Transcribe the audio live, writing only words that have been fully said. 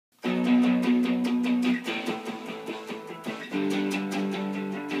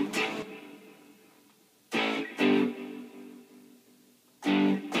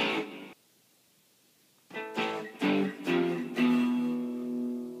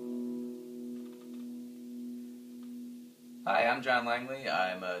Hi, I'm John Langley.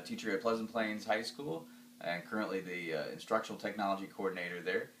 I'm a teacher at Pleasant Plains High School and currently the Instructional Technology Coordinator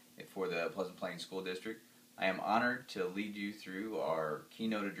there for the Pleasant Plains School District. I am honored to lead you through our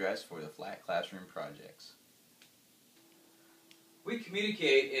keynote address for the Flat Classroom projects. We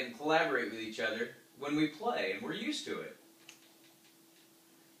communicate and collaborate with each other when we play, and we're used to it.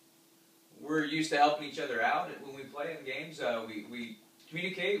 We're used to helping each other out when we play in games. We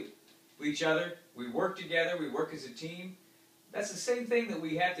communicate with each other, we work together, we work as a team. That's the same thing that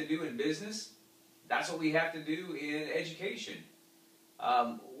we have to do in business. That's what we have to do in education.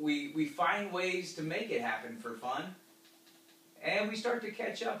 We find ways to make it happen for fun, and we start to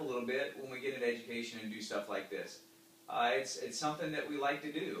catch up a little bit when we get into education and do stuff like this. It's something that we like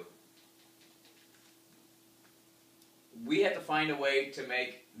to do. We have to find a way to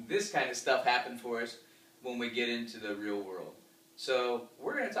make this kind of stuff happen for us when we get into the real world. So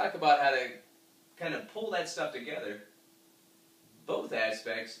we're going to talk about how to kind of pull that stuff together, both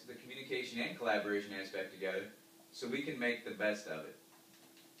aspects, the communication and collaboration aspect together, so we can make the best of it.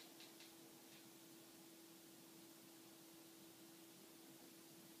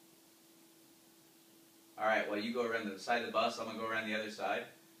 Alright, well, you go around the side of the bus, I'm going to go around the other side.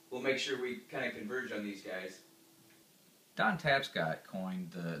 We'll make sure we kind of converge on these guys. Don Tapscott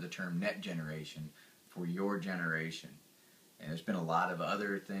coined the term net generation for your generation. And there's been a lot of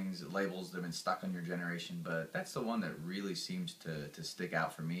other things, labels that have been stuck on your generation, but that's the one that really seems to stick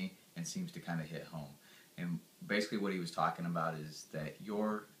out for me and seems to kind of hit home. And basically what he was talking about is that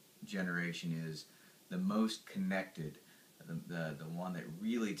your generation is the most connected, the one that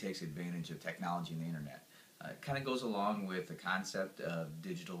really takes advantage of technology and the internet. It kind of goes along with the concept of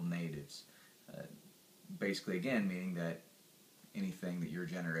digital natives. Basically, again, meaning that anything that your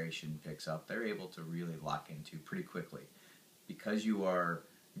generation picks up, they're able to really lock into pretty quickly. Because you are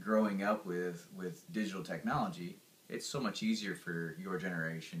growing up with digital technology, it's so much easier for your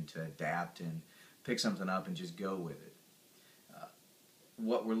generation to adapt and pick something up and just go with it.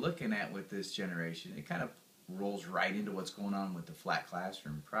 What we're looking at with this generation, it kind of rolls right into what's going on with the Flat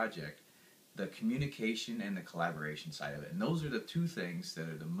Classroom project, the communication and the collaboration side of it. And those are the two things that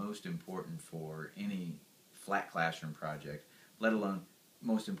are the most important for any Flat Classroom project, let alone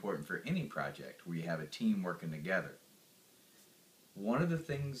most important for any project where you have a team working together. One of the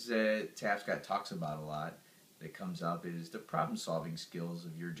things that Tapscott talks about a lot that comes up is the problem-solving skills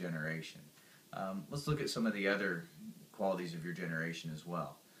of your generation. Let's look at some of the other qualities of your generation as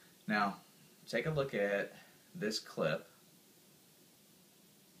well. Now, take a look at this clip.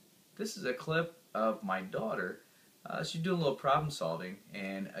 This is a clip of my daughter. She's doing a little problem solving,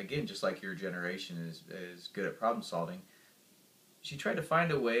 and again, just like your generation is good at problem solving, she tried to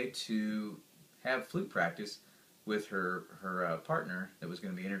find a way to have flute practice with her partner that was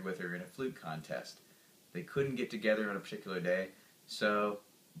going to be entered with her in a flute contest. They couldn't get together on a particular day, so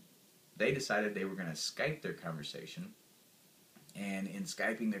they decided they were going to Skype their conversation, and in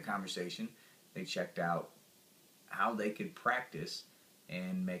Skyping their conversation, they checked out how they could practice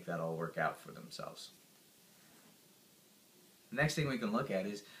and make that all work out for themselves. The next thing we can look at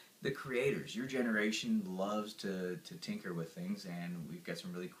is the creators. Your generation loves to tinker with things, and we've got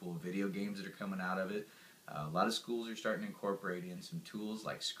some really cool video games that are coming out of it. A lot of schools are starting to incorporate in some tools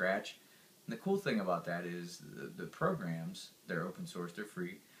like Scratch. And the cool thing about that is the programs, they're open source, they're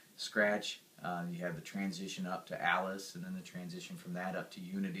free. Scratch, you have the transition up to Alice, and then the transition from that up to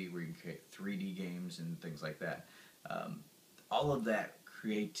Unity, where you can create 3D games and things like that. All of that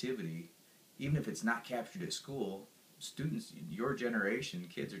creativity, even if it's not captured at school, students, your generation,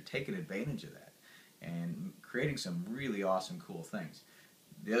 kids are taking advantage of that and creating some really awesome, cool things.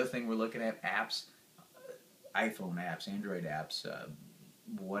 The other thing we're looking at, apps, iPhone apps, Android apps,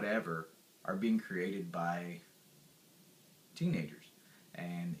 whatever, are being created by teenagers,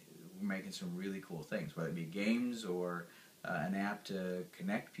 and we're making some really cool things, whether it be games or an app to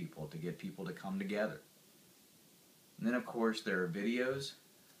connect people, to get people to come together. And then of course there are videos.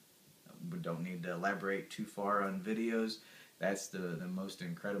 We don't need to elaborate too far on videos. That's the most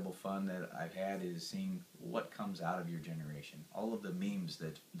incredible fun that I've had, is seeing what comes out of your generation. All of the memes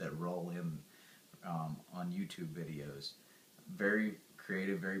that roll in on YouTube videos. Very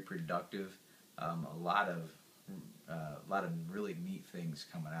creative, very productive. A lot of really neat things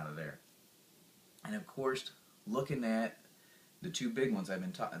coming out of there. And of course, looking at the two big ones that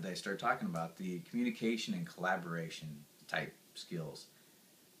I started talking about, the communication and collaboration type skills.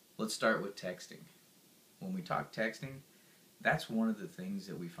 Let's start with texting. When we talk texting, that's one of the things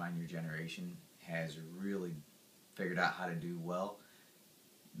that we find your generation has really figured out how to do well.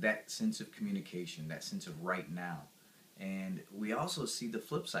 That sense of communication, that sense of right now. And we also see the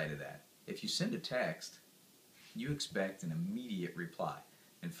flip side of that. If you send a text, you expect an immediate reply.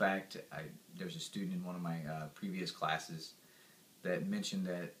 In fact, there's a student in one of my previous classes that mentioned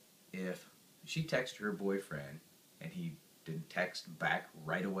that if she texted her boyfriend and he didn't text back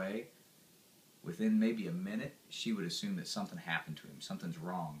right away, within maybe a minute, she would assume that something happened to him, something's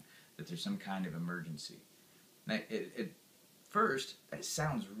wrong, that there's some kind of emergency. Now, at first, that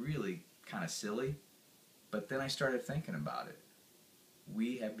sounds really kind of silly, but then I started thinking about it.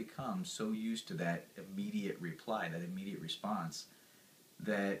 We have become so used to that immediate reply, that immediate response,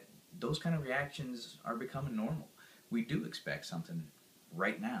 that those kind of reactions are becoming normal. We do expect something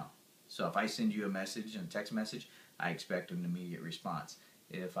right now. So if I send you a message, a text message, I expect an immediate response.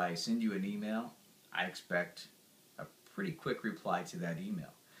 If I send you an email, I expect a pretty quick reply to that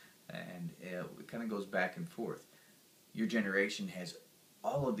email. And it kind of goes back and forth. Your generation has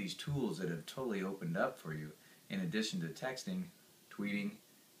all of these tools that have totally opened up for you, in addition to texting, tweeting,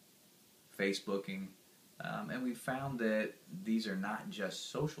 Facebooking, and we've found that these are not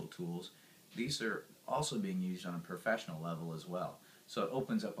just social tools, these are also being used on a professional level as well. So it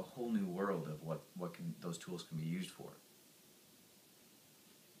opens up a whole new world of what those tools can be used for.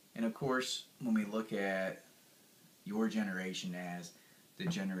 And of course, when we look at your generation as the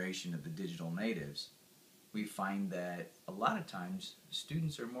generation of the digital natives, we find that a lot of times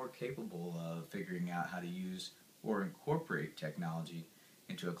students are more capable of figuring out how to use or incorporate technology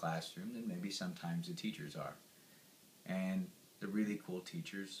into a classroom than maybe sometimes the teachers are. And the really cool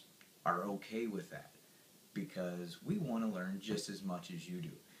teachers are okay with that because we want to learn just as much as you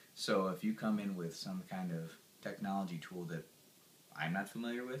do. So if you come in with some kind of technology tool that I'm not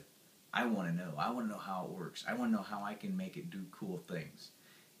familiar with, I want to know. I want to know how it works. I want to know how I can make it do cool things.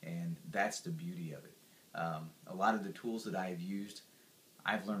 And that's the beauty of it. A lot of the tools that I've used,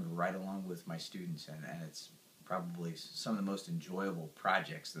 I've learned right along with my students, and it's probably some of the most enjoyable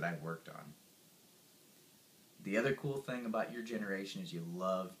projects that I've worked on. The other cool thing about your generation is you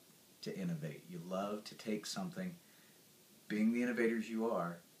love to innovate. You love to take something, being the innovators you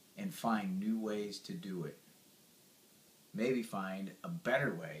are, and find new ways to do it. Maybe find a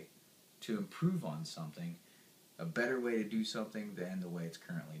better way to improve on something, a better way to do something than the way it's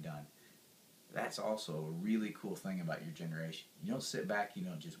currently done. That's also a really cool thing about your generation. You don't sit back, you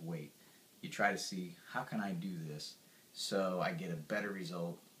don't just wait. You try to see, how can I do this so I get a better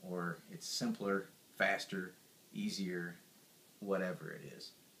result, or it's simpler, faster, easier, whatever it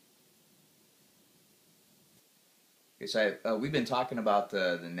is. Okay, so we've been talking about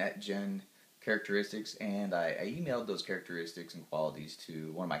the NetGen characteristics, and I emailed those characteristics and qualities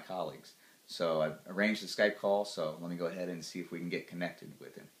to one of my colleagues. So I've arranged a Skype call, so let me go ahead and see if we can get connected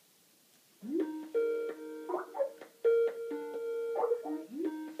with him.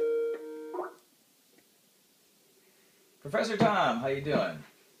 Professor Tom, how you doing?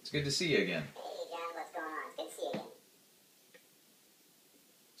 It's good to see you again. Hey John, what's going on? It's good to see you again.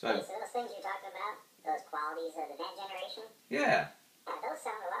 So Hey, so those things you're talking about, those qualities of the net generation, yeah, those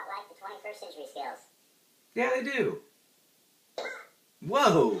sound a lot like the 21st century skills. yeah, they do.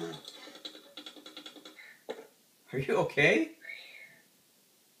 Whoa! Are you okay?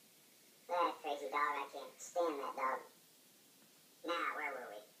 That crazy dog, I can't stand that dog. Now, where were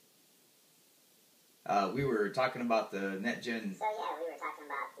we? We were talking about the NetGen. So yeah, we were talking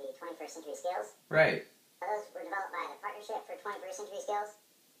about the 21st century skills. Right. Those were developed by the Partnership for 21st Century Skills.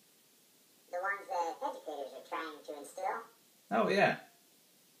 The ones that educators are trying to instill. Oh, yeah.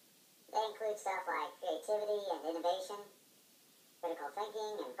 They include stuff like creativity and innovation, critical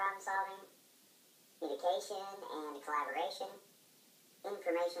thinking and problem solving, communication and collaboration,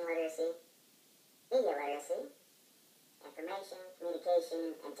 information literacy, media literacy, information,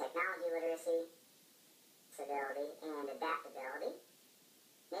 communication, and technology literacy, stability and adaptability,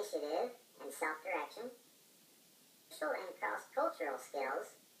 initiative and self-direction, social and cross-cultural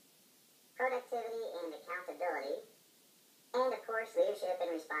skills, productivity and accountability, and of course, leadership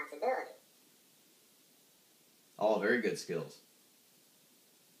and responsibility. All very good skills.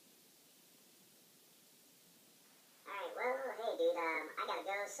 Alright, well, hey dude, I gotta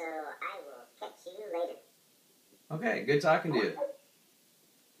go, so I will catch you later. Okay, good talking to you.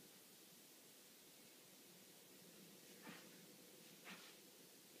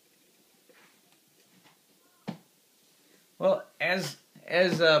 Well, as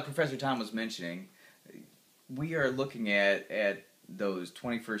Professor Tom was mentioning, we are looking at those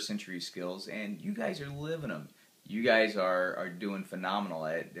 21st century skills, and you guys are living them. You guys are doing phenomenal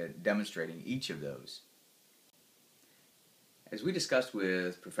at demonstrating each of those. As we discussed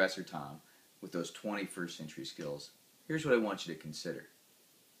with Professor Tom, with those 21st century skills, here's what I want you to consider.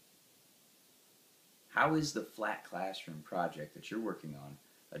 How is the Flat Classroom project that you're working on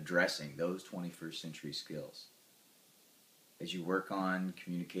addressing those 21st century skills? as you work on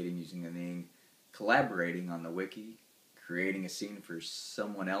communicating using the thing, collaborating on the wiki, creating a scene for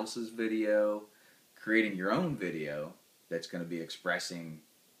someone else's video, creating your own video that's going to be expressing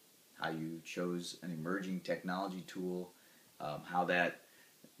how you chose an emerging technology tool, how that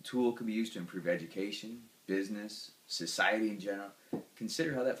tool can be used to improve education, business, society in general.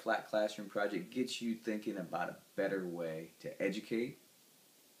 Consider how that flat classroom project gets you thinking about a better way to educate,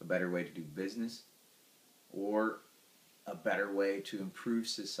 a better way to do business, or a better way to improve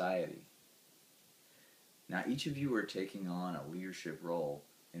society. Now, each of you are taking on a leadership role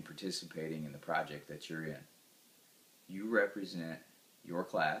in participating in the project that you're in. You represent your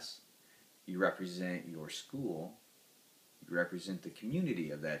class, you represent your school, you represent the community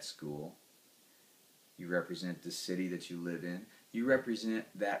of that school, you represent the city that you live in, you represent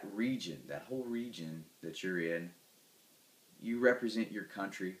that region, that whole region that you're in, you represent your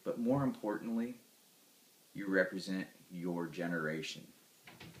country, but more importantly, you represent your generation,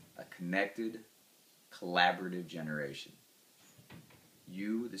 a connected, collaborative generation.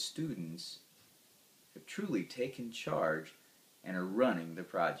 You, the students, have truly taken charge and are running the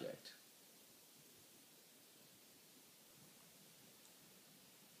project.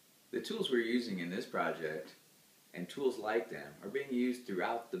 The tools we're using in this project, and tools like them, are being used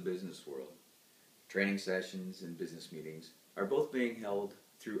throughout the business world. Training sessions and business meetings are both being held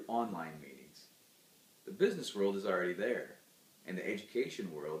through online meetings. The business world is already there, and the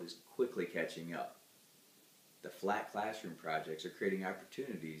education world is quickly catching up. The flat classroom projects are creating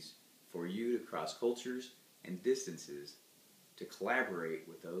opportunities for you to cross cultures and distances to collaborate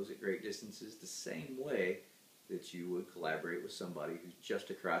with those at great distances the same way that you would collaborate with somebody who's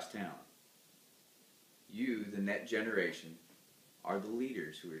just across town. You, the net generation, are the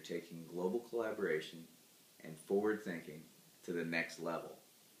leaders who are taking global collaboration and forward thinking to the next level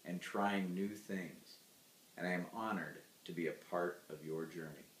and trying new things. And I am honored to be a part of your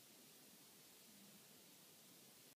journey.